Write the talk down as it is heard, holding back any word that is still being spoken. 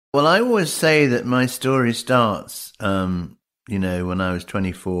Well, I always say that my story starts, when I was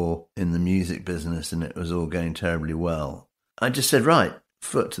 24 in the music business and it was all going terribly well. I just said, right,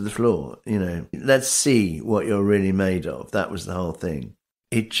 foot to the floor, let's see what you're really made of. That was the whole thing.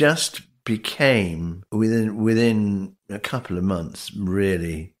 It just became, within a couple of months,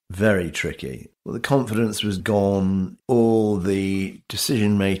 really very tricky. Well, the confidence was gone, all the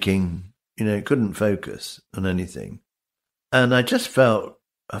decision-making, couldn't focus on anything. And I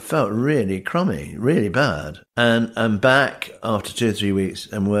felt really crummy, really bad. And I'm back after 2 or 3 weeks.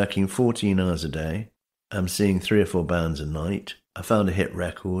 I'm working 14 hours a day. I'm seeing 3 or 4 bands a night. I found a hit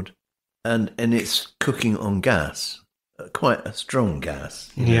record. And it's cooking on gas, quite a strong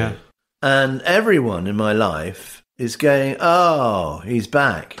gas. Yeah. And everyone in my life is going, oh, he's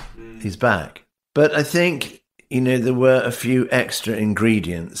back. He's back. But I think, there were a few extra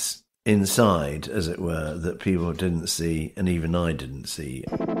ingredients inside, as it were, that people didn't see, and even I didn't see.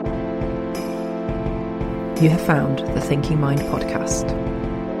 You have found the Thinking Mind podcast.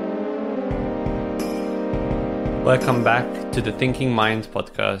 Welcome back to the Thinking Mind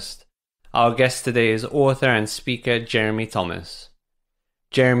podcast. Our guest today is author and speaker Jeremy Thomas.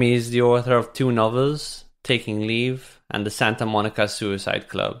 Jeremy is the author of 2 novels, Taking Leave and The Santa Monica Suicide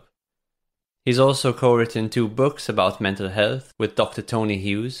Club. He's also co-written 2 books about mental health with Dr. Tony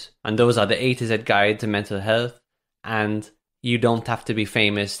Hughes, and those are The A to Z Guide to Mental Health and You Don't Have to Be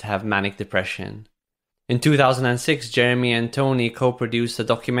Famous to Have Manic Depression. In 2006, Jeremy and Tony co-produced a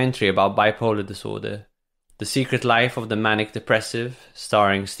documentary about bipolar disorder, The Secret Life of the Manic Depressive,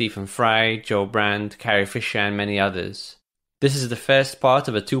 starring Stephen Fry, Joe Brand, Carrie Fisher, and many others. This is the first part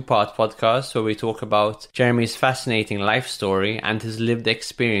of a 2-part podcast where we talk about Jeremy's fascinating life story and his lived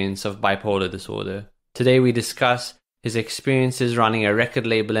experience of bipolar disorder. Today we discuss his experiences running a record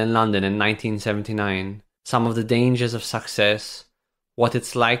label in London in 1979, some of the dangers of success, what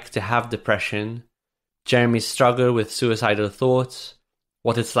it's like to have depression, Jeremy's struggle with suicidal thoughts,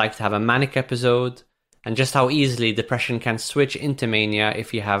 what it's like to have a manic episode, and just how easily depression can switch into mania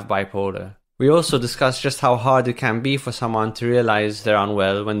if you have bipolar. We also discuss just how hard it can be for someone to realize they're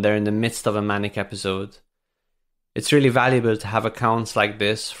unwell when they're in the midst of a manic episode. It's really valuable to have accounts like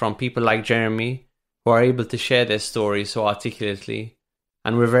this from people like Jeremy who are able to share their stories so articulately,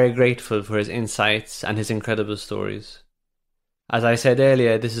 and we're very grateful for his insights and his incredible stories. As I said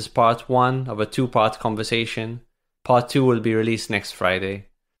earlier, this is part 1 of a 2-part conversation. Part 2 will be released next Friday.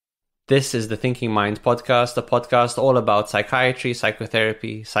 This is the Thinking Mind podcast, a podcast all about psychiatry,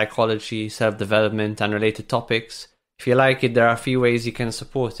 psychotherapy, psychology, self-development, and related topics. If you like it, there are a few ways you can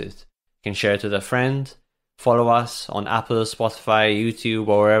support it. You can share it with a friend, follow us on Apple, Spotify, YouTube,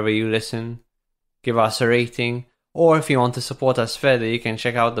 or wherever you listen. Give us a rating, or if you want to support us further, you can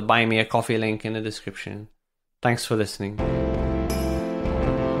check out the Buy Me a Coffee link in the description. Thanks for listening.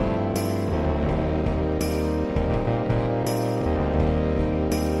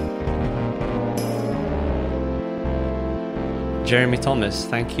 Jeremy Thomas,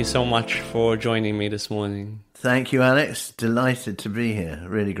 thank you so much for joining me this morning. Thank you, Alex. Delighted to be here.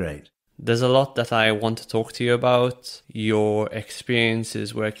 Really great. There's a lot that I want to talk to you about. Your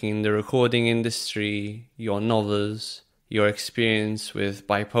experiences working in the recording industry, your novels, your experience with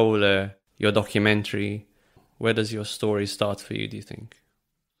bipolar, your documentary. Where does your story start for you, do you think?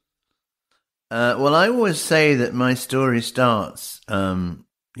 Well, I always say that my story starts, when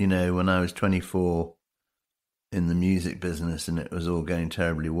I was 24 in the music business and it was all going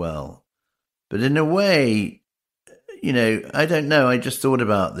terribly well. But in a way, I don't know, I just thought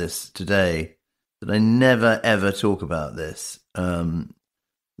about this today, that I never ever talk about this. That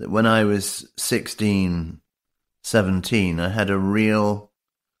when I was 16, 17, I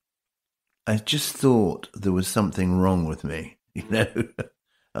just thought there was something wrong with me, there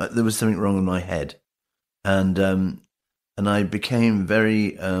was something wrong with my head. And I became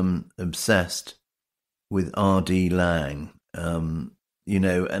very obsessed with R.D. Laing, and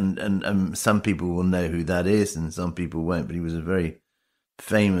some people will know who that is and some people won't, but he was a very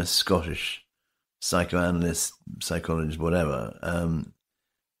famous Scottish psychoanalyst, psychologist, whatever.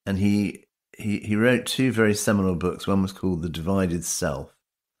 And he wrote 2 very seminal books. One was called The Divided Self,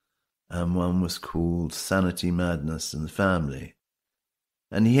 and one was called Sanity, Madness and the Family.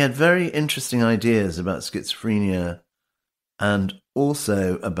 And he had very interesting ideas about schizophrenia and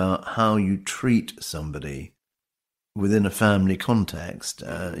also about how you treat somebody within a family context,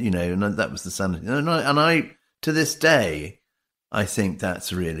 and that was the sanity. And I, to this day, I think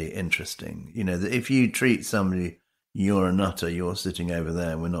that's really interesting. That if you treat somebody, you're a nutter, you're sitting over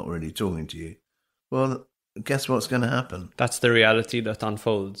there, we're not really talking to you. Well, guess what's going to happen? That's the reality that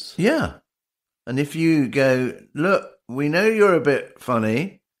unfolds. Yeah. And if you go, look, we know you're a bit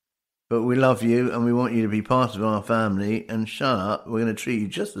funny, but we love you and we want you to be part of our family, and shut up, we're going to treat you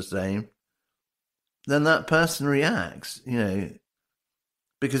just the same, then that person reacts,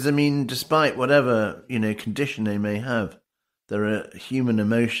 because, I mean, despite whatever, condition they may have, there are human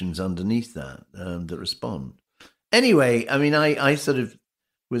emotions underneath that that respond. Anyway, I mean, I sort of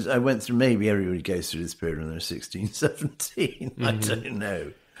I went through, maybe everybody goes through this period when they're 16, 17. I don't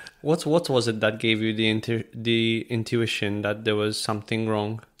know. What was it that gave you the intuition that there was something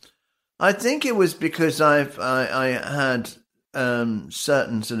wrong? I think it was because I had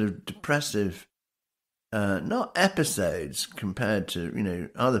certain sort of depressive, not episodes compared to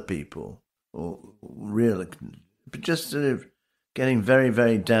other people or real, but just sort of getting very,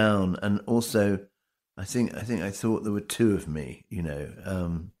 very down, and also I think I thought there were two of me,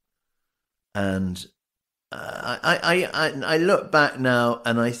 and I look back now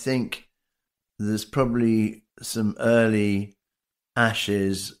and I think there's probably some early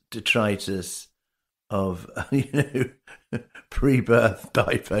ashes, detritus of pre-birth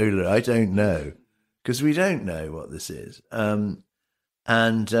bipolar. I don't know, because we don't know what this is. I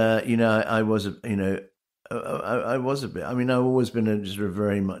was I was a bit. I mean, I've always been just a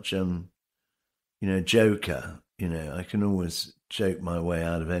very much joker. I can always joke my way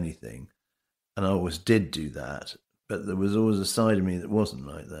out of anything, and I always did do that. But there was always a side of me that wasn't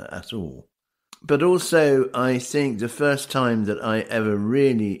like that at all. But also, I think the first time that I ever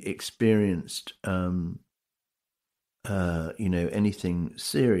really experienced, anything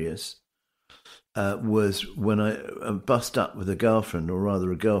serious, was when I bust up with a girlfriend, or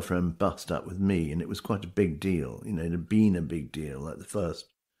rather a girlfriend bust up with me, and it was quite a big deal. It had been a big deal, like the first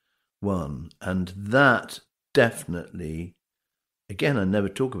one. And that definitely, again, I never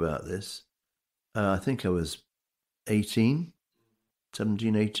talk about this. I think I was 17,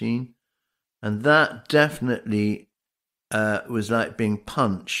 18. And that definitely was like being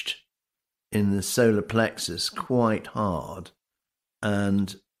punched in the solar plexus quite hard.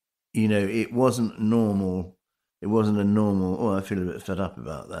 And, it wasn't normal. It wasn't a normal, I feel a bit fed up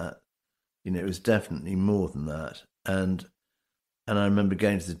about that. It was definitely more than that. And I remember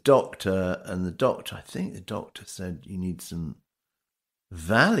going to the doctor, and I think the doctor said, you need some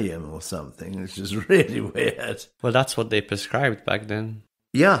Valium or something, which is really weird. Well, that's what they prescribed back then.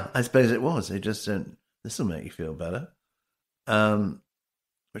 Yeah, I suppose it was. They just said, this will make you feel better.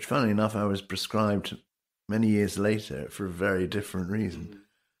 Which, funnily enough, I was prescribed many years later for a very different reason.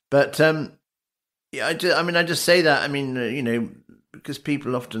 But, I just say that, because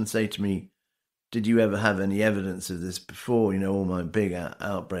people often say to me, did you ever have any evidence of this before, all my big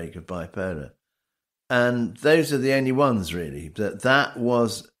outbreak of bipolar? And those are the only ones, really, that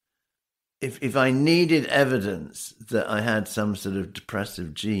was... If I needed evidence that I had some sort of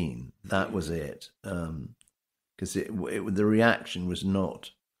depressive gene, that was it. Because the reaction was not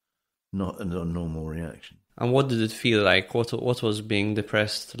a normal reaction. And what did it feel like? What was being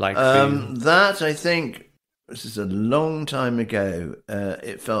depressed like for you? That, I think, this is a long time ago.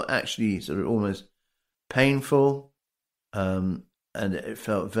 It felt actually sort of almost painful, and it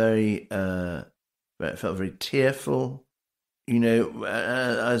felt very tearful.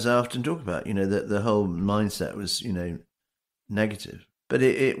 As I often talk about, that the whole mindset was, negative. But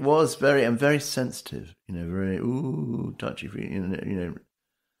it was very sensitive, very touchy,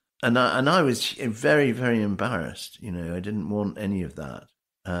 and I was very, very embarrassed. I didn't want any of that.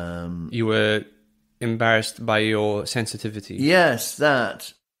 You were embarrassed by your sensitivity. Yes,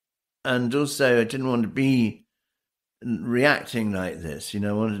 that, and also I didn't want to be reacting like this.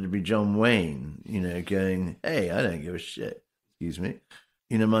 I wanted to be John Wayne. Going, hey, I don't give a shit. Excuse me.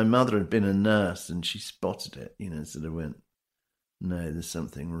 My mother had been a nurse, and she spotted it. Sort of went, no, there's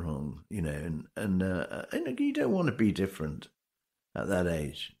something wrong. And you don't want to be different at that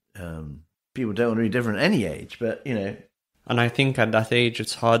age. People don't want to be different at any age, but And I think at that age,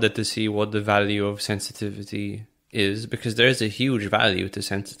 it's harder to see what the value of sensitivity is, because there is a huge value to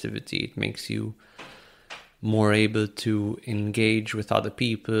sensitivity. It makes you more able to engage with other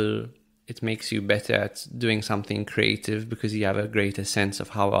people. It makes you better at doing something creative because you have a greater sense of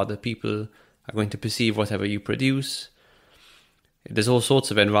how other people are going to perceive whatever you produce. There's all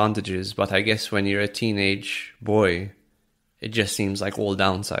sorts of advantages, but I guess when you're a teenage boy, it just seems like all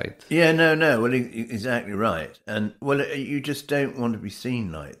downside. Yeah, no. Well, exactly right. And, you just don't want to be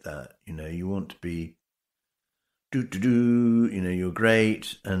seen like that. You want to be you're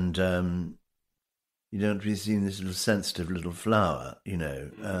great, and you don't want to be seen this little sensitive little flower,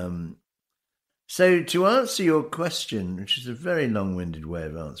 So to answer your question, which is a very long-winded way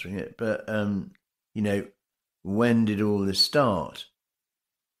of answering it, but, when did all this start?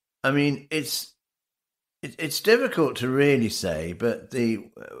 I mean, it's It's difficult to really say, but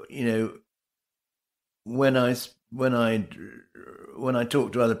when I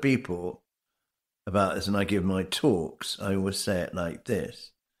talk to other people about this and I give my talks, I always say it like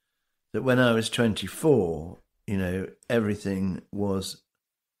this: that when I was 24, everything was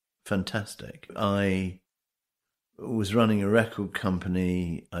fantastic. I was running a record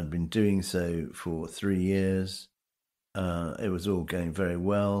company. I'd been doing so for 3 years. It was all going very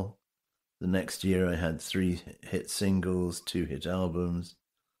well. The next year I had 3 hit singles, 2 hit albums.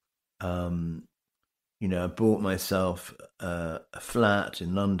 I bought myself a flat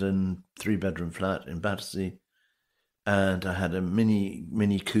in London, 3-bedroom flat in Battersea, and I had a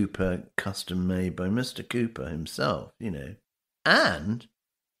Mini Cooper custom made by Mr. Cooper himself, And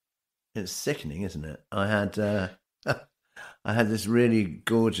it's sickening, isn't it? I had I had this really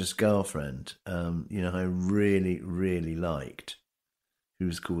gorgeous girlfriend, I really, really liked, who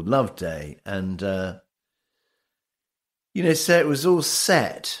was called Loveday. And, so it was all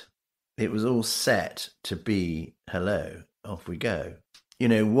set. It was all set to be, hello, off we go.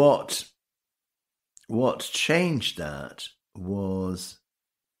 What changed that was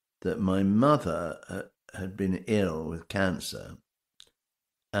that my mother had been ill with cancer.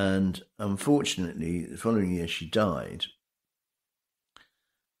 And unfortunately, the following year she died.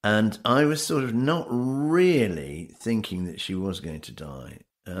 And I was sort of not really thinking that she was going to die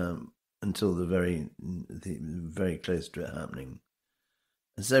until the very close to it happening.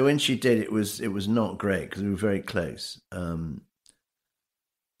 And so when she did, it was not great because we were very close.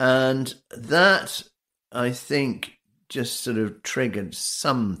 And that, I think, just sort of triggered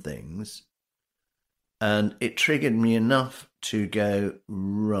some things. And it triggered me enough to go,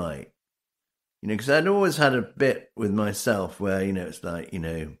 right. Because I'd always had a bit with myself where, it's like,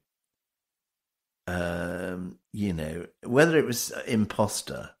 whether it was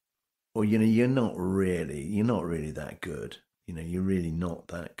imposter or, you're not really that good. You're really not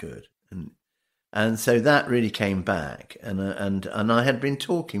that good. And so that really came back. And I had been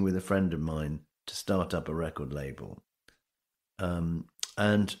talking with a friend of mine to start up a record label.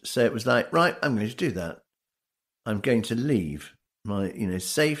 And so it was like, right, I'm going to do that. I'm going to leave my,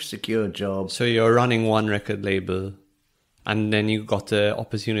 safe, secure job. So you're running one record label and then you got the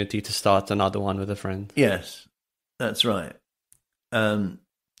opportunity to start another one with a friend. Yes, that's right. And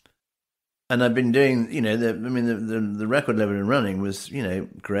I've been doing, the record label and running was,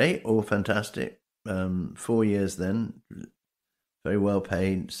 great, all fantastic. 4 years then, very well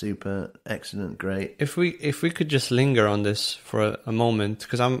paid, super, excellent, great. If we could just linger on this for a moment,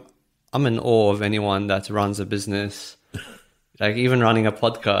 because I'm in awe of anyone that runs a business. Like even running a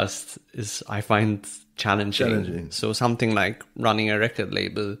podcast I find challenging. So something like running a record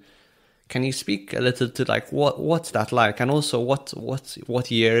label. Can you speak a little to like what's that like, and also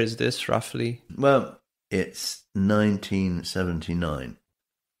what year is this roughly? Well, it's 1979,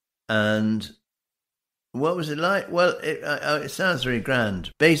 and what was it like? Well, it sounds very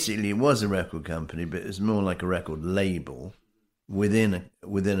grand. Basically, it was a record company, but it was more like a record label within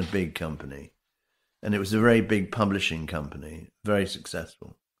a big company. And it was a very big publishing company, very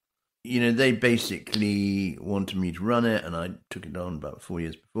successful. They basically wanted me to run it, and I took it on about 4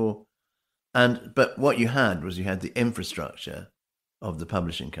 years before. But what you had the infrastructure of the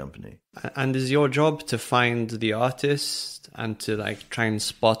publishing company. And is your job to find the artist and to like try and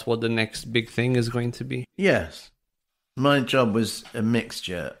spot what the next big thing is going to be? Yes. My job was a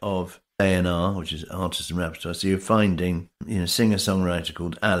mixture of A&R, which is artist and repertoire. So you're finding, a singer-songwriter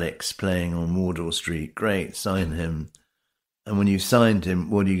called Alex playing on Wardour Street. Great, sign him. And when you signed him,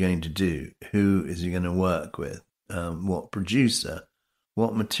 what are you going to do? Who is he going to work with? What producer?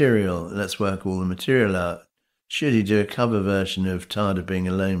 What material? Let's work all the material out. Should he do a cover version of Tired of Being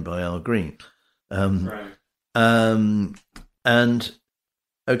Alone by Al Green? Right. And,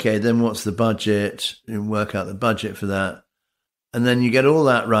 okay, then what's the budget? You work out the budget for that. And then you get all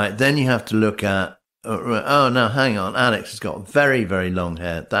that right. Then you have to look at, no, hang on. Alex has got very, very long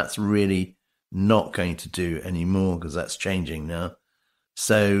hair. That's really not going to do anymore because that's changing now.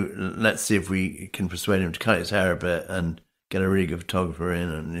 So let's see if we can persuade him to cut his hair a bit and get a really good photographer in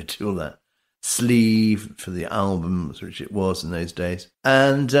and do all that. Sleeve for the albums, which it was in those days.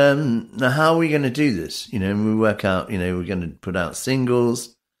 And now how are we going to do this? We work out, we're going to put out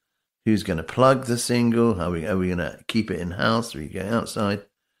singles. Who's going to plug the single? Are we going to keep it in-house? Are we going outside?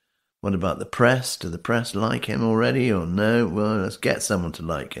 What about the press? Do the press like him already or no? Well, let's get someone to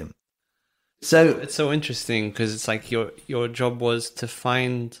like him. So it's so interesting because it's like your job was to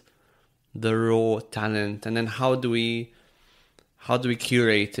find the raw talent, and then how do we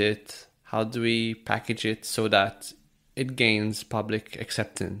curate it? How do we package it so that it gains public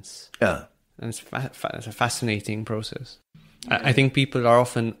acceptance? Yeah. And it's a fascinating process. I think people are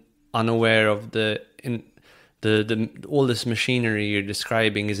often unaware of the all this machinery you're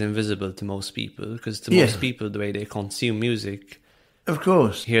describing is invisible to most people, because to most people, the way they consume music, of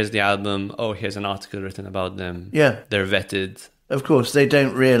course, here's the album, oh, here's an article written about them, they're vetted. Of course, they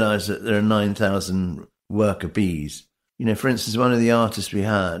don't realise that there are 9,000 worker bees. You know, for instance, one of the artists we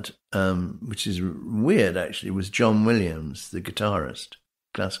had, which is weird actually, was John Williams, the guitarist,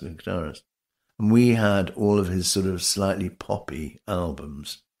 classical guitarist. And we had all of his sort of slightly poppy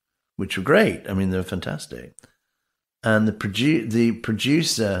albums, which were great. I mean, they were fantastic. And the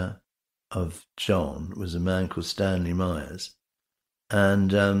producer of John was a man called Stanley Myers.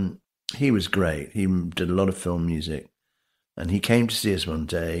 And he was great. He did a lot of film music. And he came to see us one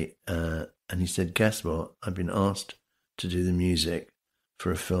day and he said, guess what? I've been asked to do the music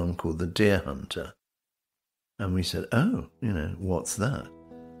for a film called The Deer Hunter. And we said, oh, you know, what's that?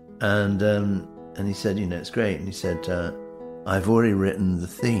 And he said, you know, it's great. And he said, I've already written the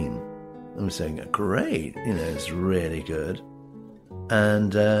theme. I was saying, great, you know, it's really good.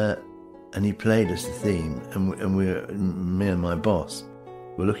 And he played us the theme, and me and my boss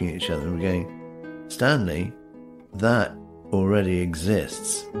were looking at each other and we're going, Stanley, that already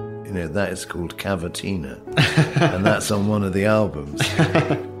exists. You know, that is called Cavatina, and that's on one of the albums.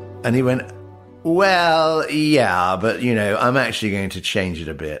 And he went, well, yeah, but, you know, I'm actually going to change it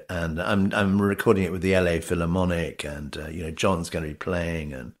a bit, and I'm recording it with the LA Philharmonic, and, you know, John's going to be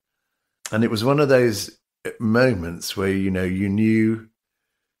playing, and it was one of those moments where, you know, you knew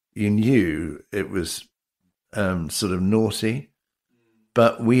it was sort of naughty,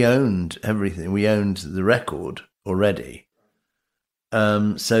 but we owned everything. We owned the record already.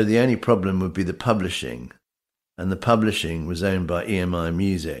 So the only problem would be the publishing, and the publishing was owned by EMI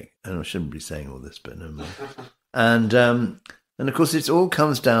Music. And I shouldn't be saying all this, but no more. And of course, it all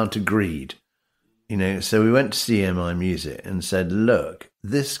comes down to greed. You know, so we went to see EMI Music and said, look,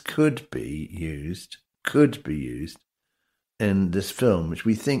 this could be used in this film, which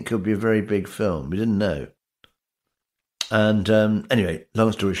we think could be a very big film. We didn't know. And anyway,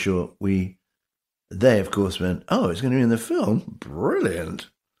 long story short, they of course went, oh, it's going to be in the film? Brilliant.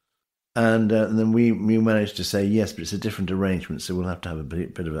 And then we managed to say, yes, but it's a different arrangement, so we'll have to have a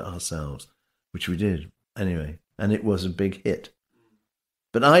bit of it ourselves, which we did anyway. And it was a big hit.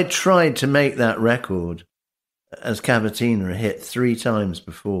 But I tried to make that record as Cavatina a hit 3 times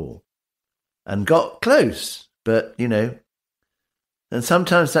before and got close. But, you know, and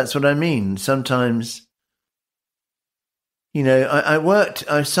sometimes that's what I mean. Sometimes, you know,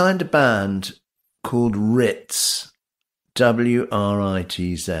 I signed a band called Ritz,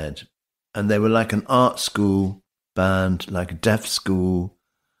 WRITZ. And they were like an art school band, like a deaf school.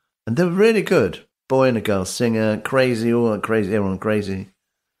 And they were really good. Boy and a girl singer, crazy, all crazy, everyone crazy.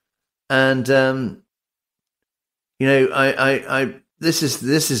 And, you know, I this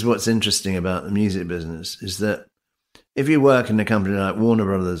is what's interesting about the music business, is that if you work in a company like Warner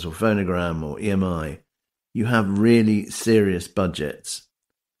Brothers or Phonogram or EMI, you have really serious budgets.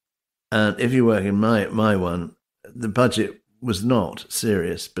 And if you work in my one, the budget was not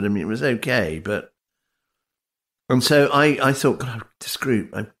serious, but I mean, it was okay. And so I thought, God, this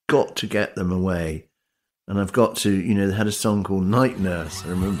group, I've got to get them away. And I've got to, you know, they had a song called Night Nurse. I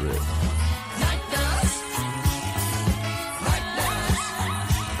remember it.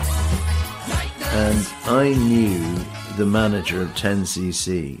 And I knew the manager of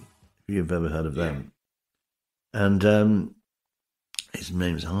 10cc, if you've ever heard of them. And his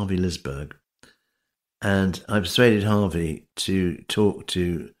name's Harvey Lisberg. And I persuaded Harvey to talk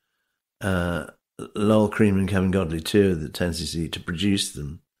to Lowell Cream and Kevin Godley, 2 of the 10cc, to produce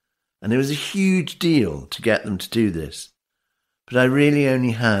them. And it was a huge deal to get them to do this. But I really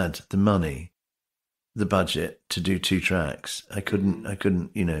only had the money, the budget, to do 2 tracks. I couldn't,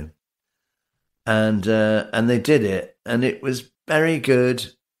 you know. And they did it, and it was very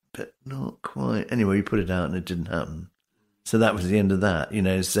good, but not quite. Anyway, we put it out and it didn't happen. So that was the end of that, you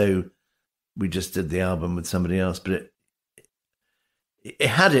know. So we just did the album with somebody else, but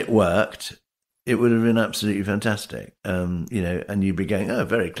had it worked, it would have been absolutely fantastic. You know, and you'd be going, oh,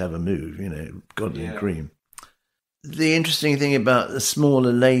 very clever move, you know, Godley and Cream. The interesting thing about the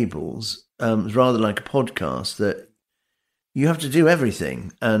smaller labels is rather like a podcast, that you have to do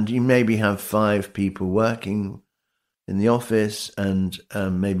everything, and you maybe have 5 people working in the office and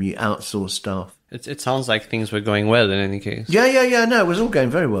maybe outsource stuff. It sounds like things were going well in any case. Yeah. No, it was all going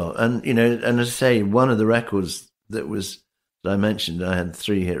very well. And, you know, and as I say, one of the records that I mentioned, I had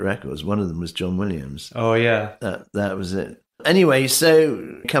 3 hit records. One of them was John Williams. Oh, yeah. That was it. Anyway,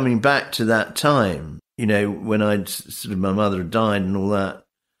 so coming back to that time, you know, when my mother had died and all that,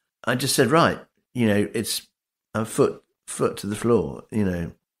 I just said, right, it's a foot to the floor,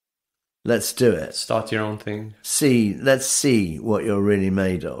 let's do it. Start your own thing. Let's see what you're really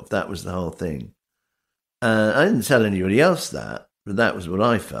made of. That was the whole thing. I didn't tell anybody else that, but that was what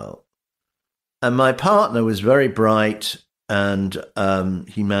I felt. And my partner was very bright, and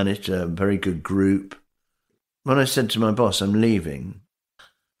he managed a very good group. When I said to my boss, I'm leaving,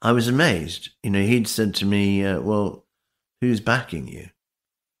 I was amazed. He'd said to me, well, who's backing you?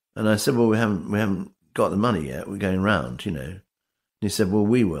 And I said, well, we haven't got the money yet. We're going round, And he said, well,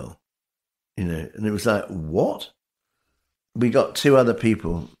 we will, And it was like, what? We got 2 other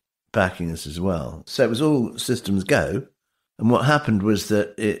people backing us as well. So it was all systems go. And what happened was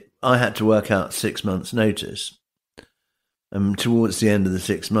that I had to work out 6 months' notice. And towards the end of the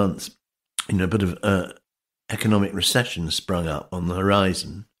 6 months, a bit of economic recession sprung up on the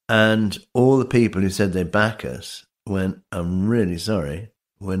horizon. And all the people who said they'd back us went, I'm really sorry,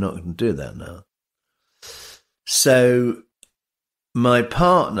 we're not going to do that now. So my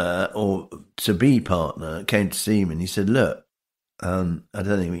partner, or to-be partner, came to see me and he said, look, I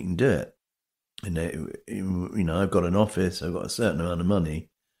don't think we can do it. I've got an office, I've got a certain amount of money,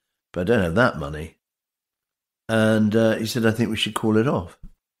 but I don't have that money. And he said, I think we should call it off.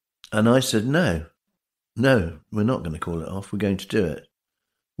 And I said, no, we're not going to call it off. We're going to do it.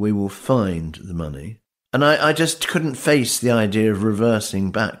 We will find the money. And I just couldn't face the idea of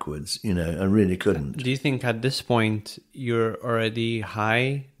reversing backwards. I really couldn't. Do you think at this point you're already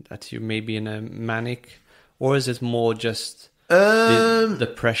high, that you're maybe in a manic, or is it more just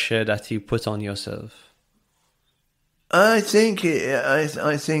the pressure that you put on yourself? I think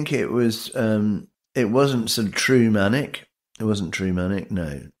it was. It wasn't sort of true manic. It wasn't true manic,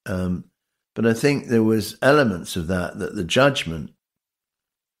 no. But I think there was elements of that the judgment,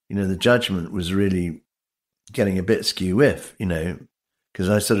 the judgment was really getting a bit skew-whiff, because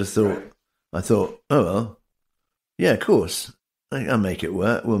I sort of thought, oh, well, yeah, of course, I'll make it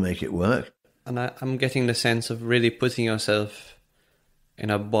work, we'll make it work. And I'm getting the sense of really putting yourself in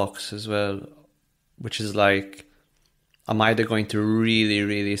a box as well, which is like, I'm either going to really,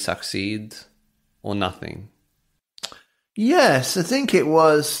 really succeed or nothing. Yes, I think there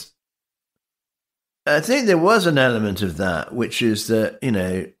was an element of that, which is that,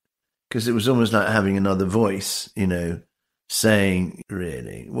 because it was almost like having another voice, saying,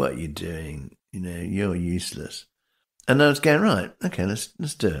 really, what are you doing? You're useless. And I was going, right, okay, let's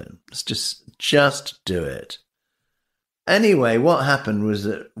do it. Let's just do it. Anyway, what happened was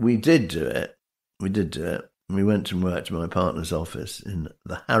that we did do it. We went and worked in my partner's office in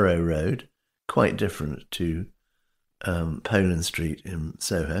the Harrow Road, quite different to Poland Street in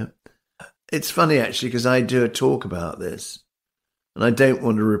Soho. It's funny, actually, because I do a talk about this, and I don't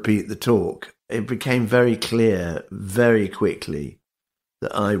want to repeat the talk. It became very clear very quickly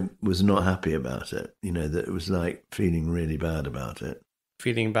that I was not happy about it, that it was like feeling really bad about it.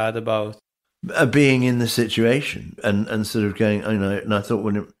 Feeling bad about? Being in the situation and sort of going, and I thought,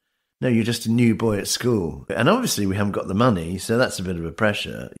 well, no, you're just a new boy at school. And obviously we haven't got the money, so that's a bit of a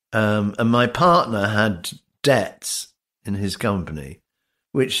pressure. And my partner had debts in his company,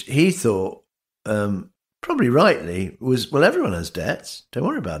 which he thought, probably rightly, was, well, everyone has debts. Don't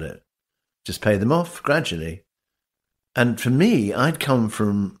worry about it. Just pay them off gradually. And for me, I'd come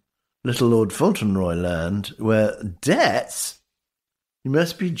from little Lord Fauntleroy land where debts, you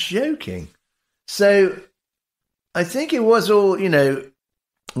must be joking. So I think it was all,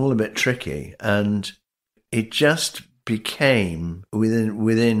 all a bit tricky. And it just became,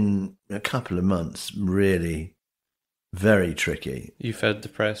 within a couple of months, really very tricky. You felt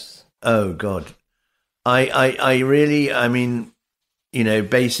depressed? Oh, God. I really,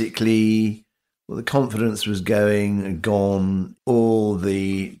 basically, well, the confidence was gone, all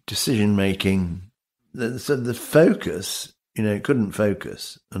the decision-making, the focus, couldn't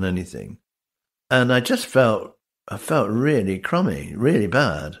focus on anything. And I felt really crummy, really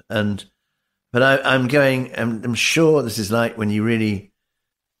bad. But I'm sure this is like when you really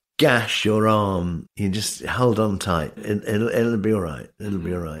gash your arm, you just hold on tight. It'll be all right. It'll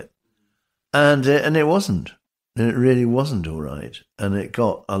be all right. And it wasn't. It really wasn't all right. And it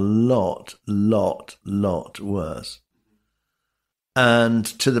got a lot worse. And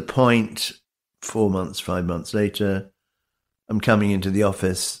to the point, 4 months, 5 months later, I'm coming into the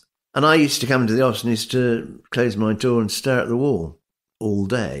office. And I used to come into the office and used to close my door and stare at the wall all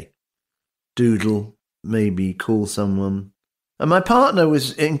day. Doodle, maybe call someone. And my partner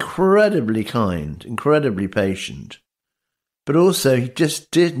was incredibly kind, incredibly patient. But also, he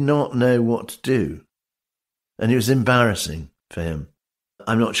just did not know what to do. And it was embarrassing for him.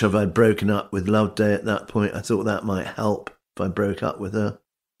 I'm not sure if I'd broken up with Loveday at that point. I thought that might help if I broke up with her.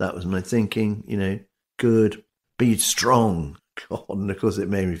 That was my thinking, good, be strong. God, and of course it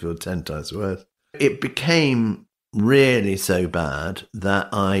made me feel 10 times worse. It became really so bad that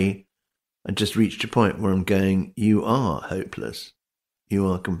I just reached a point where I'm going, you are hopeless. You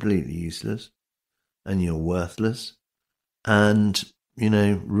are completely useless and you're worthless. And,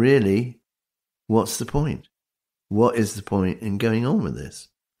 really, what's the point? What is the point in going on with this?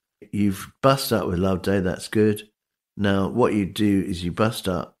 You've bust up with Loveday, that's good. Now, what you do is you bust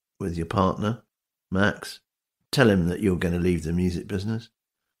up with your partner, Max, tell him that you're going to leave the music business,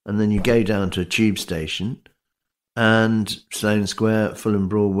 and then you go down to a tube station and Sloane Square, Fulham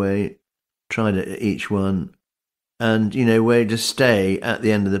Broadway, tried it at each one, and, where you just stay at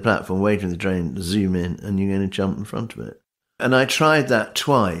the end of the platform, waiting for the train to zoom in, and you're going to jump in front of it. And I tried that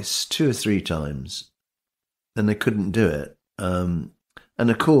twice, 2 or 3 times, and I couldn't do it. And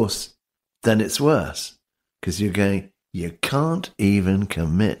of course, then it's worse, because you're going, you can't even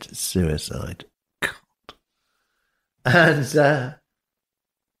commit suicide. God.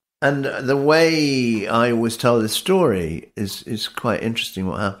 And the way I was told the story is quite interesting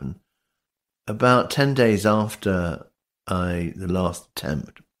what happened. About 10 days after the last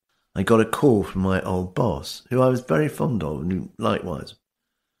attempt, I got a call from my old boss, who I was very fond of, and likewise.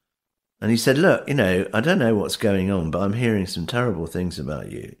 And he said, look, I don't know what's going on, but I'm hearing some terrible things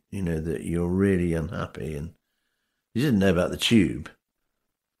about you, that you're really unhappy. And he didn't know about the tube.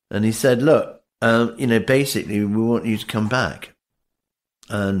 And he said, look, basically we want you to come back.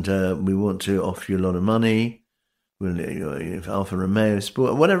 And we want to offer you a lot of money. We'll Alfa Romeo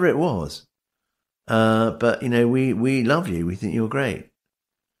Sport, whatever it was. But, we love you. We think you're great.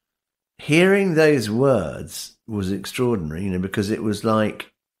 Hearing those words was extraordinary, because it was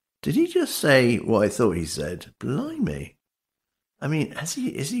like, did he just say what I thought he said? Blimey. I mean, has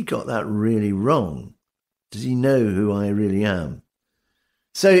he got that really wrong? Does he know who I really am?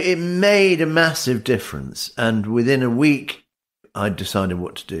 So it made a massive difference. And within a week, I decided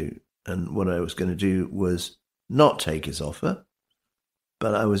what to do. And what I was going to do was not take his offer,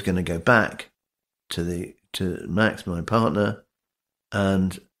 but I was going to go back to Max, my partner,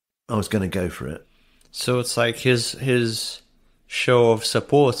 and I was going to go for it. So it's like his show of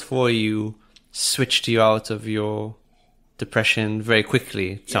support for you switched you out of your depression very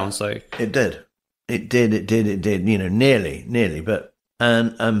quickly, it sounds like. It did. It did, nearly. But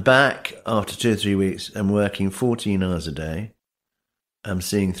and I'm back after 2 or 3 weeks. I'm working 14 hours a day. I'm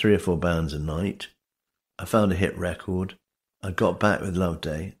seeing 3 or 4 bands a night. I found a hit record. I got back with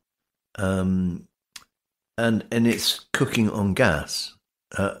Loveday. And it's cooking on gas,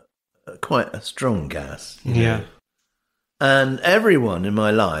 quite a strong gas. Yeah. And everyone in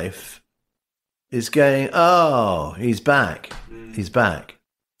my life is going, oh, he's back. He's back.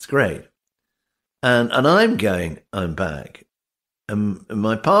 It's great. And I'm going, I'm back. And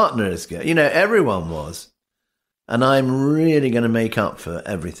my partner is going, everyone was. And I'm really going to make up for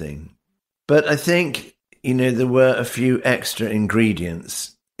everything. But I think, there were a few extra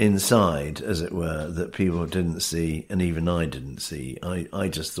ingredients inside, as it were, that people didn't see, and even I didn't see. I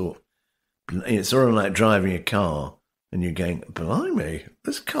just thought, it's sort of like driving a car, and you're going, blimey,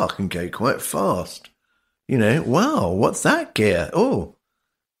 this car can go quite fast. Wow, what's that gear? Oh,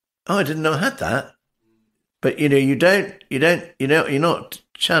 I didn't know I had that. But, you're not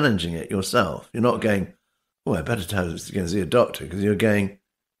challenging it yourself. You're not going, oh, I better go and see a doctor, because you're going,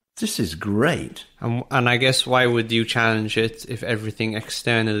 this is great. And I guess why would you challenge it if everything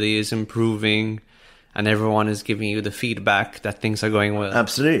externally is improving and everyone is giving you the feedback that things are going well?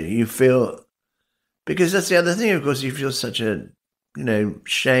 Absolutely. You feel, because that's the other thing, of course, you feel such a,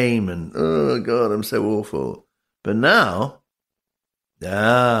 shame and, oh, God, I'm so awful. But now,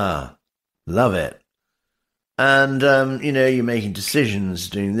 love it. And, you're making decisions,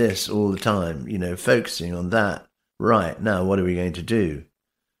 doing this all the time, focusing on that. Right, now what are we going to do?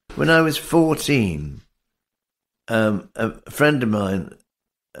 When I was 14, a friend of mine,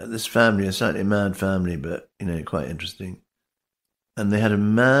 this family, a slightly mad family, but, quite interesting. And they had a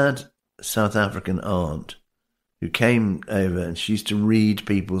mad South African aunt who came over, and she used to read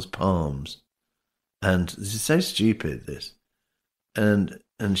people's palms. And this is so stupid, this. And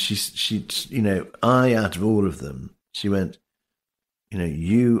she I, out of all of them, she went,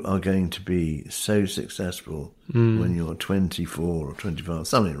 you are going to be so successful when you're 24 or 25,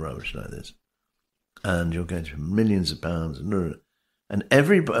 something rubbish like this. And you're going to have millions of pounds. And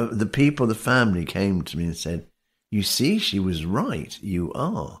everybody, the family came to me and said, you see, she was right. You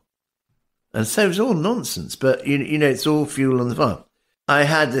are. And so it's all nonsense, but, it's all fuel on the fire. I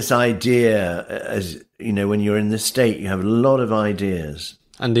had this idea, as, when you're in this state, you have a lot of ideas.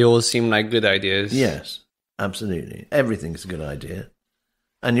 And they all seem like good ideas. Yes, absolutely. Everything's a good idea.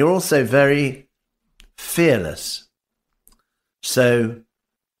 And you're also very fearless. So,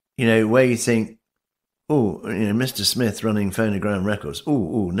 where you think, Mr. Smith running Phonogram Records.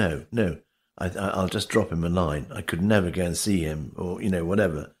 No. I'll just drop him a line. I could never go and see him or,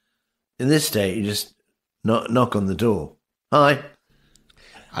 whatever. In this state, you just knock on the door. Hi.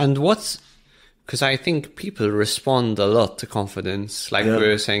 And because I think people respond a lot to confidence, like we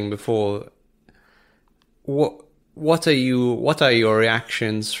were saying before. What are your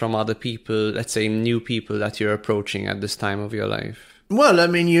reactions from other people, let's say new people that you're approaching at this time of your life? Well, I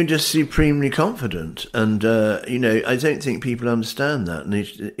mean, you're just supremely confident, and I don't think people understand that, and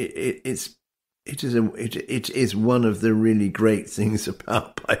it is one of the really great things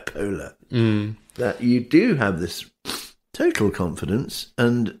about bipolar that you do have this total confidence,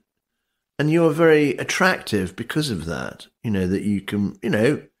 and you're very attractive because of that. That you can,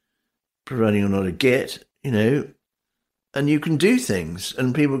 providing you're not a git, and you can do things,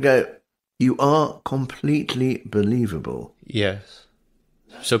 and people go, you are completely believable. Yes.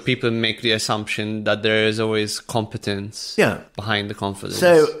 So people make the assumption that there is always competence behind the confidence.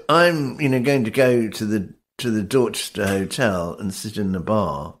 So I'm, going to go to the Dorchester Hotel and sit in the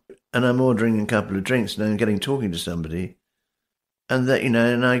bar, and I'm ordering a couple of drinks, and I'm talking to somebody, and that,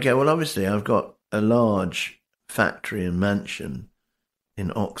 and I go, well, obviously I've got a large factory and mansion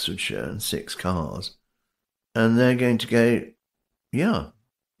in Oxfordshire and 6 cars, and they're going to go, yeah,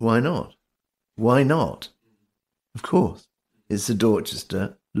 why not? Why not? Of course. It's the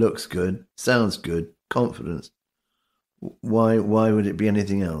Dorchester, looks good, sounds good, confidence. Why would it be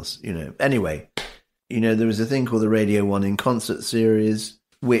anything else? Anyway, there was a thing called the Radio 1 in Concert series,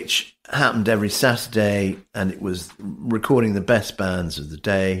 which happened every Saturday, and it was recording the best bands of the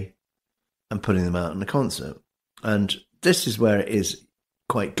day and putting them out in a concert. And this is where it is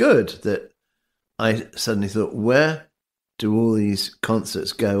quite good that I suddenly thought, where do all these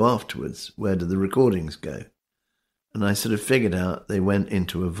concerts go afterwards? Where do the recordings go? And I sort of figured out they went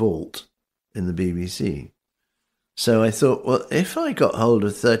into a vault in the BBC. So I thought, well, if I got hold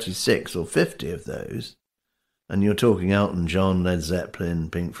of 36 or 50 of those, and you're talking Elton John, Led Zeppelin,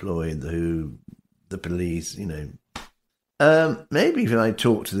 Pink Floyd, The Who, The Police, maybe if I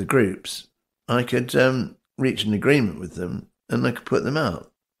talked to the groups, I could reach an agreement with them and I could put them out.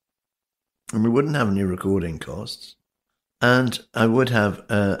 And we wouldn't have any recording costs. And I would have,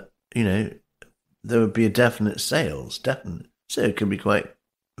 there would be a definite sales, definite. So it could be quite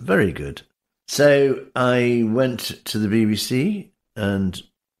very good. So I went to the BBC and,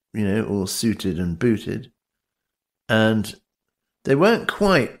 all suited and booted. And they weren't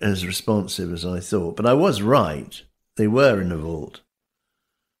quite as responsive as I thought, but I was right. They were in the vault.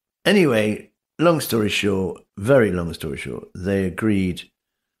 Anyway, long story short, very long story short, they agreed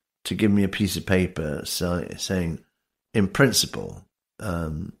to give me a piece of paper saying, in principle,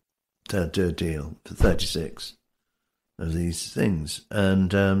 to do a deal for 36 of these things.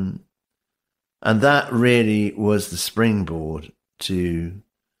 And that really was the springboard to,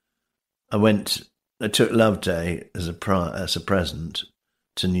 I took Loveday as a present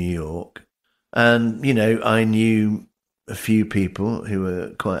to New York. And, I knew a few people who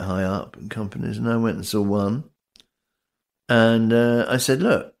were quite high up in companies, and I went and saw one. And I said,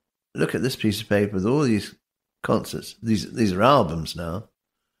 look at this piece of paper with all these concerts. These are albums now.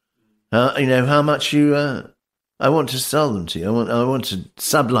 How much I want to sell them to you. I want to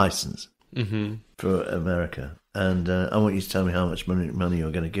sub-license for America. And I want you to tell me how much money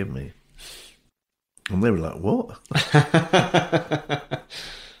you're going to give me. And they were like, what?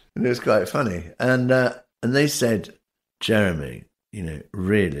 And it was quite funny. And they said, Jeremy,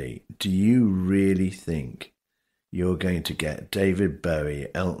 really, do you really think you're going to get David Bowie,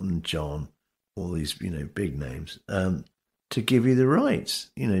 Elton John, all these, big names, to give you the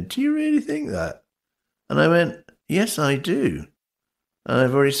rights? Do you really think that? And I went, yes, I do. And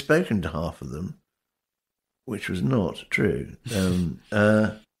I've already spoken to half of them, which was not true.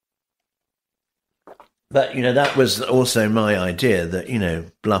 But, that was also my idea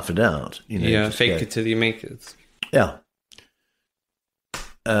that, bluff it out. Fake it till you make it. Yeah.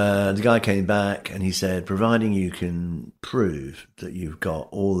 The guy came back and he said, providing you can prove that you've got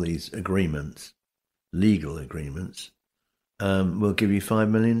all these agreements, legal agreements, we'll give you $5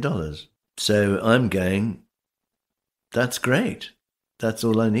 million. So I'm going, that's great. That's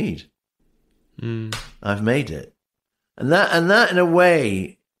all I need. I've made it. And that in a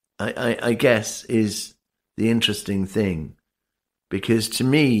way, I guess, is the interesting thing. Because to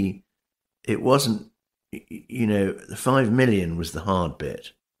me, it wasn't, the 5 million was the hard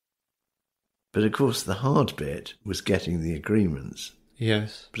bit. But of course, the hard bit was getting the agreements.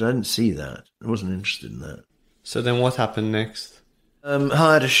 Yes. But I didn't see that. I wasn't interested in that. So then what happened next?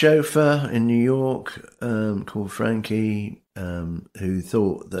 Hired a chauffeur in New York called Frankie, who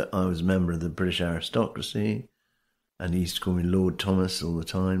thought that I was a member of the British aristocracy, and he used to call me Lord Thomas all the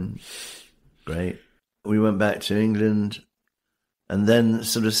time. Great. We went back to England, and then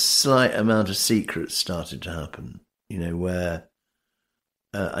sort of slight amount of secrets started to happen, where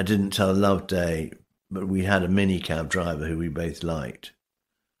I didn't tell Loveday, but we had a minicab driver who we both liked.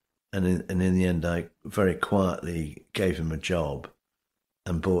 And in the end, I very quietly gave him a job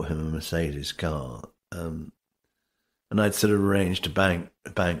and bought him a Mercedes car. And I'd sort of arranged a bank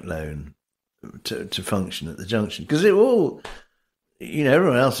loan to function at the junction. Because it all,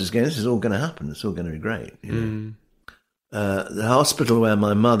 everyone else is going, this is all going to happen. It's all going to be great. The hospital where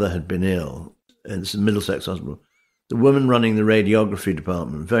my mother had been ill, it's a Middlesex hospital, the woman running the radiography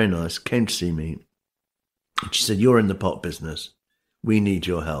department, very nice, came to see me. And she said, "You're in the pot business. We need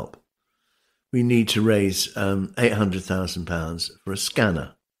your help. We need to raise £800,000 for a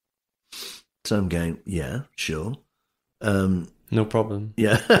scanner." So I'm going, yeah, sure. No problem.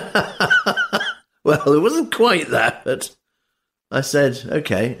 Yeah. Well, it wasn't quite that, but I said,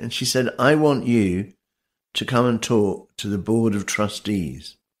 okay. And she said, "I want you to come and talk to the board of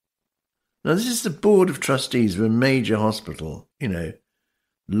trustees." Now, this is the board of trustees of a major hospital,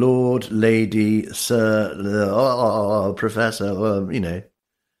 Lord, Lady, Sir, Professor,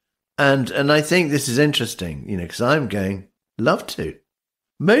 And I think this is interesting, because I'm going, love to.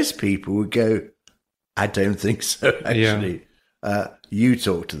 Most people would go, I don't think so, actually. Yeah. You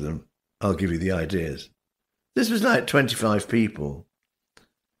talk to them. I'll give you the ideas. This was like 25 people.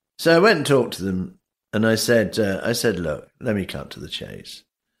 So I went and talked to them, and I said, look, let me cut to the chase.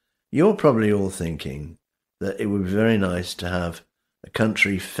 You're probably all thinking that it would be very nice to have a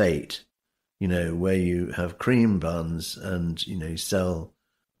country fete, where you have cream buns and, sell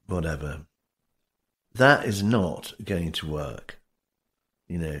whatever. That is not going to work.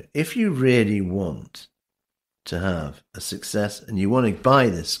 If you really want to have a success and you want to buy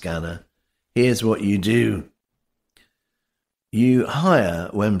this scanner, here's what you do. You hire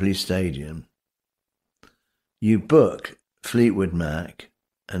Wembley Stadium. You book Fleetwood Mac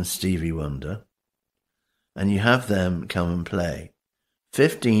and Stevie Wonder, and you have them come and play.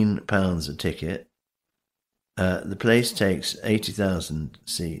 £15 a ticket. The place takes 80,000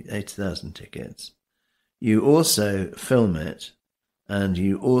 tickets. You also film it, and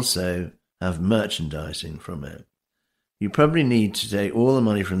you also have merchandising from it. You probably need to take all the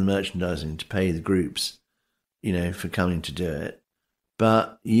money from the merchandising to pay the groups, for coming to do it.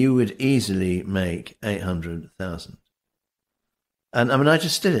 But you would easily make 800,000. And I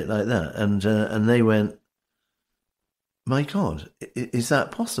just did it like that, and they went, "My God, is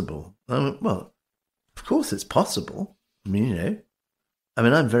that possible?" I went, "Well, of course it's possible. I'm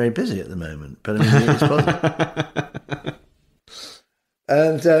very busy at the moment, but it's possible."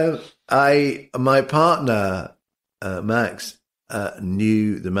 And my partner, Max,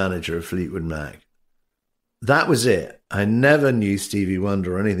 knew the manager of Fleetwood Mac. That was it. I never knew Stevie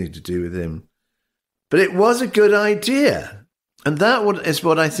Wonder or anything to do with him. But it was a good idea. And that is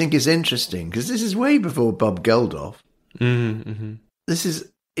what I think is interesting, because this is way before Bob Geldof. Mm-hmm.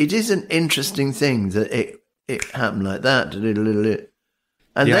 It is an interesting thing that it happened like that. And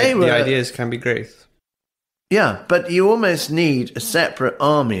the ideas can be great. Yeah, but you almost need a separate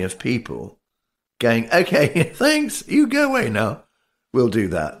army of people going, "Okay, thanks, you go away now. We'll do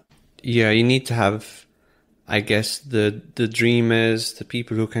that." Yeah, you need to have, I guess, the dreamers, the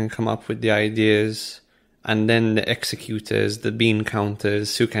people who can come up with the ideas, and then the executors, the bean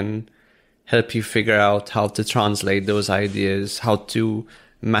counters, who can help you figure out how to translate those ideas, how to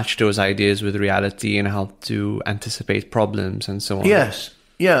match those ideas with reality, and how to anticipate problems and so on. Yes.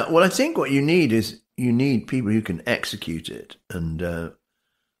 Yeah. Well, I think what you need is people who can execute it and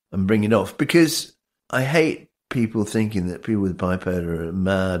bring it off. Because I hate people thinking that people with bipolar are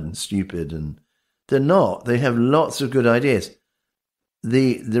mad and stupid, and they're not. They have lots of good ideas.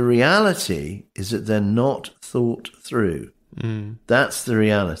 The reality is that they're not thought through. That's the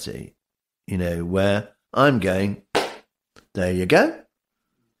reality, where I'm going, there you go,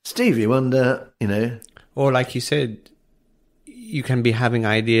 Stevie Wonder, Or like you said, you can be having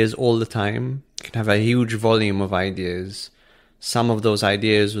ideas all the time. You can have a huge volume of ideas. Some of those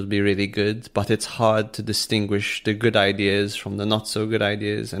ideas will be really good, but it's hard to distinguish the good ideas from the not so good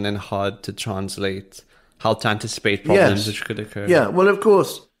ideas, and then hard to translate how to anticipate problems which could occur. Yeah, well, of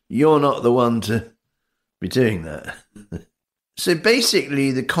course, you're not the one to be doing that. So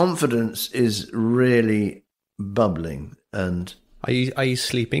basically, the confidence is really bubbling. And are you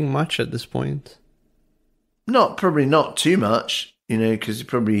sleeping much at this point? Probably not too much, because you're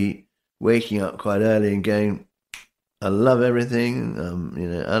probably waking up quite early and going, I love everything.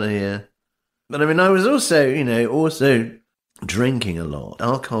 Out of here. But I mean, I was also, also drinking a lot.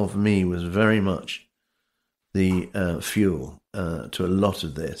 Alcohol for me was very much the fuel to a lot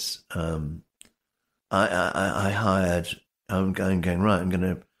of this. I hired. I'm going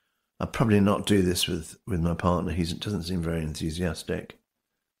right. I'll probably not do this with my partner. He doesn't seem very enthusiastic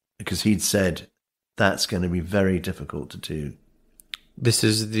because he'd said that's going to be very difficult to do. This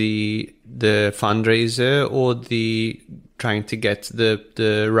is the fundraiser or the trying to get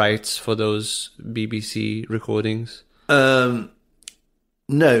the rights for those BBC recordings? No,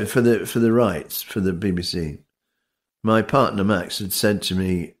 for the rights for the BBC. My partner Max had said to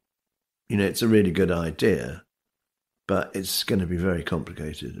me, it's a really good idea, but it's going to be very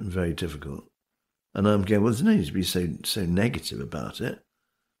complicated and very difficult. And I'm going, well, there's no need to be so negative about it.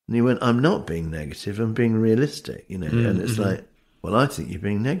 And he went, I'm not being negative, I'm being realistic, And it's like, well, I think you're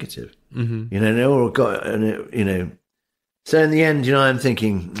being negative. Mm-hmm. They all got, So in the end, I'm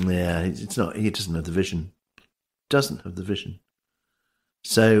thinking, yeah, it's not. He doesn't have the vision. Doesn't have the vision.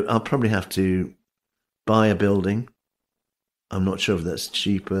 So I'll probably have to buy a building. I'm not sure if that's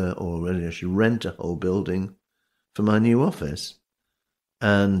cheaper or whether I should rent a whole building for my new office.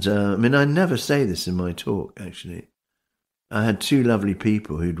 And I never say this in my talk, actually. I had two lovely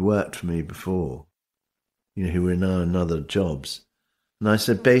people who'd worked for me before, who were now in other jobs. And I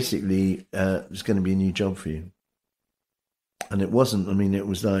said, basically, there's going to be a new job for you. And it wasn't, it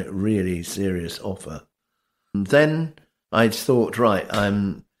was like really serious offer. And then I'd thought, right,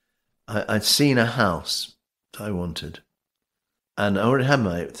 I'd seen a house I wanted. And I already had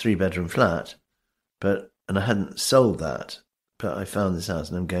my 3-bedroom flat, and I hadn't sold that. But I found this house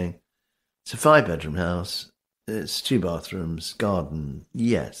and I'm going, it's a 5-bedroom house. It's 2 bathrooms, garden.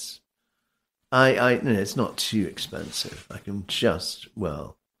 Yes. It's not too expensive. I can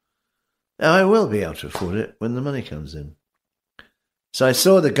I will be able to afford it when the money comes in. So I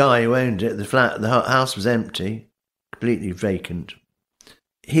saw the guy who owned it, the house was empty, completely vacant.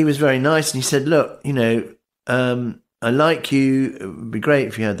 He was very nice and he said, look, I like you. It would be great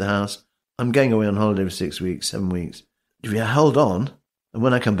if you had the house. I'm going away on holiday for 6 weeks, 7 weeks. If you hold on, and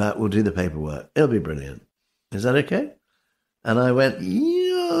when I come back, we'll do the paperwork. It'll be brilliant. Is that okay? And I went,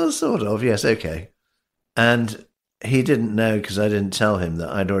 yeah, sort of. Yes, okay. And he didn't know because I didn't tell him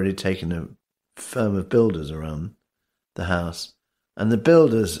that I'd already taken a firm of builders around the house. And the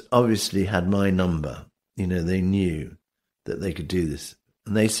builders obviously had my number. They knew that they could do this.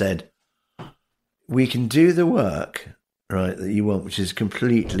 And they said, we can do the work, right, that you want, which is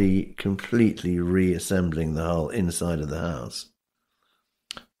completely reassembling the whole inside of the house.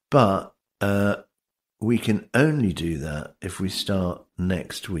 But we can only do that if we start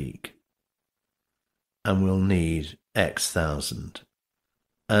next week. And we'll need X thousand.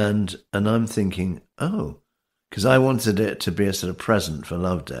 And I'm thinking, because I wanted it to be a sort of present for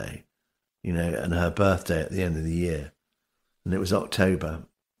Love Day, and her birthday at the end of the year. And it was October,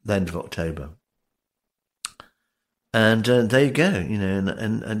 the end of October. And there you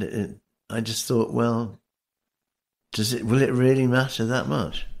go, I just thought, well, will it really matter that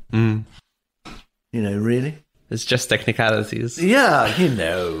much? Mm. Really? It's just technicalities. Yeah,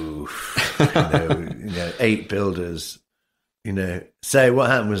 8 builders, So what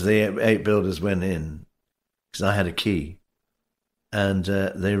happened was the 8 builders went in, because I had a key, and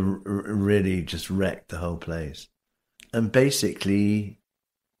they really just wrecked the whole place. And basically,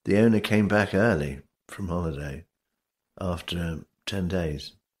 the owner came back early from holiday after 10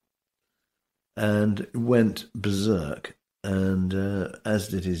 days and went berserk, and as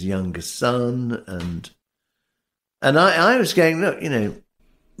did his younger son. And I was going, look,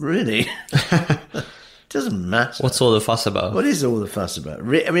 really, it doesn't matter. What's all the fuss about? What is all the fuss about?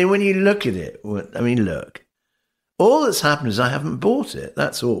 When you look at it, look, all that's happened is I haven't bought it.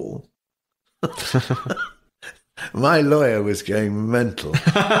 That's all. My lawyer was going mental.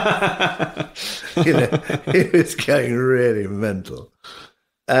 He was going really mental.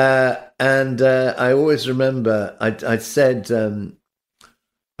 And I always remember I'd said to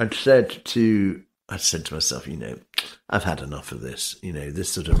myself, I've had enough of this,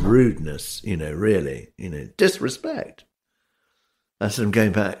 this sort of rudeness, really, disrespect. I said, I'm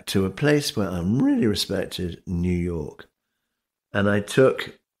going back to a place where I'm really respected, New York. And I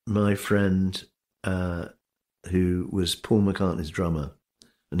took my friend, who was Paul McCartney's drummer,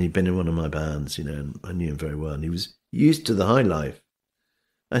 and he'd been in one of my bands, and I knew him very well, and he was used to the high life.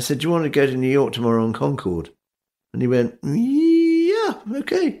 I said, do you want to go to New York tomorrow on Concorde? And he went, yeah,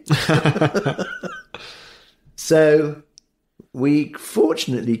 okay. So we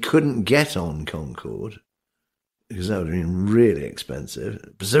fortunately couldn't get on Concorde, because that would have been really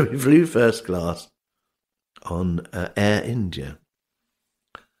expensive. So we flew first class on Air India.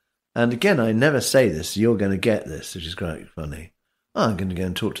 And again, I never say this, you're going to get this, which is quite funny. Oh, I'm going to go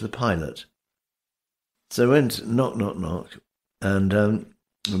and talk to the pilot. So I went knock, knock, knock, and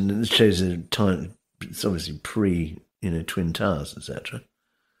this shows a time, it's obviously Twin Towers, etc.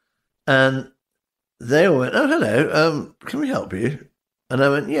 And they all went, oh, hello, can we help you? And I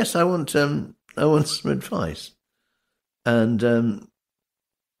went, yes, I want some advice. And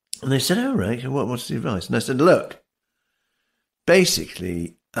they said, oh, right, what's the advice? And I said, look,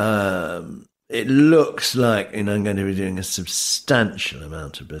 basically, it looks like I'm going to be doing a substantial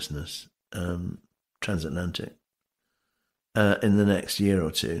amount of business, transatlantic, in the next year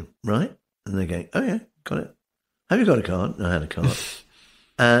or two, right? And they're going, oh, yeah, got it. Have you got a card? No, I had a card.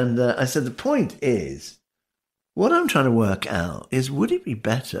 And I said, the point is, what I'm trying to work out is, would it be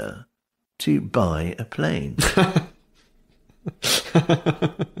better to buy a plane?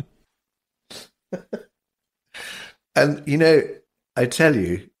 And, I tell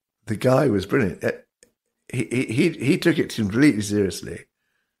you, the guy was brilliant. He took it completely seriously.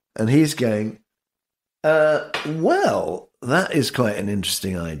 And he's going, well, that is quite an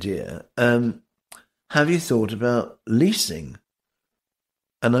interesting idea. Have you thought about leasing?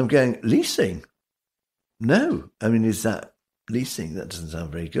 And I'm going, leasing? No. I mean, is that leasing? That doesn't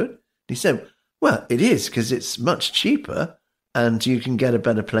sound very good. He said, well, it is, because it's much cheaper and you can get a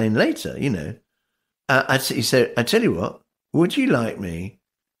better plane later, He said, I tell you what, would you like me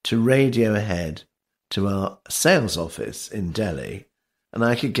to radio ahead to our sales office in Delhi and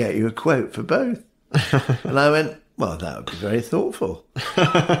I could get you a quote for both? And I went, well, that would be very thoughtful.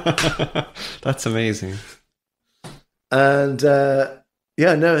 That's amazing. And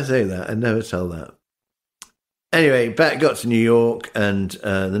I never say that. I never tell that. Anyway, got to New York, and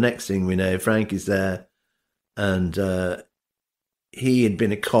the next thing we know, Frank is there, and he had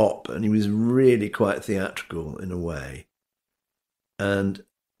been a cop, and he was really quite theatrical in a way. And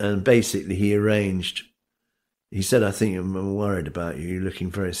basically he arranged, he said, I think I'm worried about you. You're looking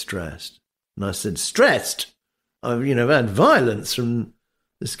very stressed. And I said, stressed? I've had violence from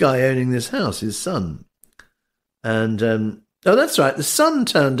this guy owning this house, his son. And, oh, that's right, the son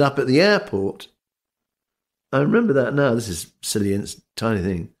turned up at the airport. I remember that now. This is silly and tiny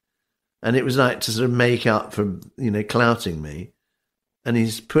thing. And it was like to sort of make up for, clouting me. And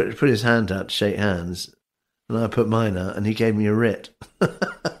he's put his hand out to shake hands. And I put mine out, and he gave me a writ.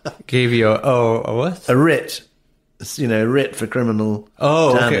 Gave you a what? A writ. A writ for criminal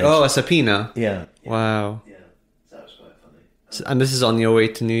damage. Okay. Oh, a subpoena. Yeah. Wow. Yeah. That was quite funny. And this is on your way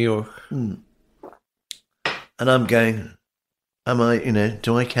to New York. And I'm going,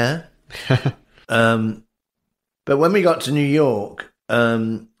 do I care? But when we got to New York,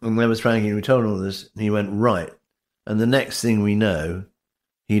 and there was Frankie, and we told him all this, and he went, right. And the next thing we know,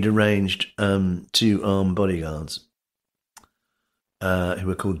 he'd arranged 2 armed bodyguards who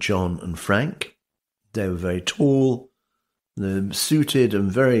were called John and Frank. They were very tall, they're suited and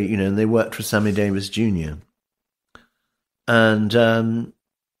very, and they worked for Sammy Davis Jr. And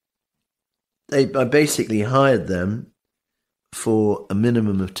I basically hired them for a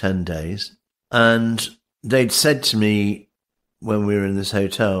minimum of 10 days. And they'd said to me when we were in this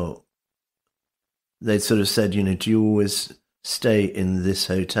hotel, they'd sort of said, do you always stay in this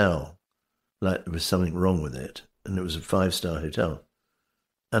hotel? Like there was something wrong with it. And it was a 5-star hotel.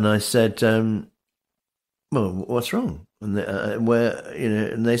 And I said, well, what's wrong? And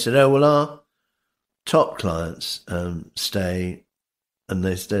and they said, oh, well, our top clients stay. And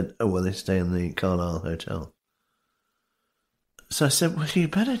they said, oh, well, they stay in the Carlisle Hotel. So I said, well, you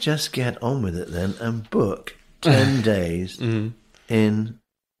better just get on with it then and book 10 days in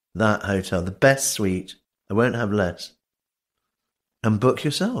that hotel, the best suite. I won't have less. And book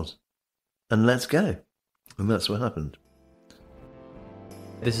yourselves. And let's go. And that's what happened.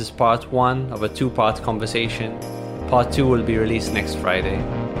 This is part 1 of a 2-part conversation. Part 2 will be released next Friday.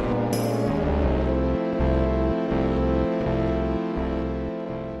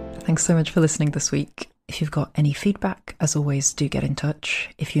 Thanks so much for listening this week. If you've got any feedback, as always, do get in touch.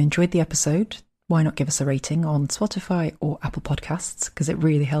 If you enjoyed the episode, why not give us a rating on Spotify or Apple Podcasts, because it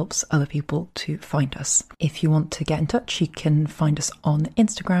really helps other people to find us. If you want to get in touch, you can find us on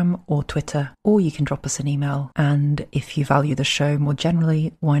Instagram or Twitter, or you can drop us an email. And if you value the show more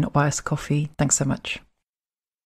generally, why not buy us a coffee? Thanks so much.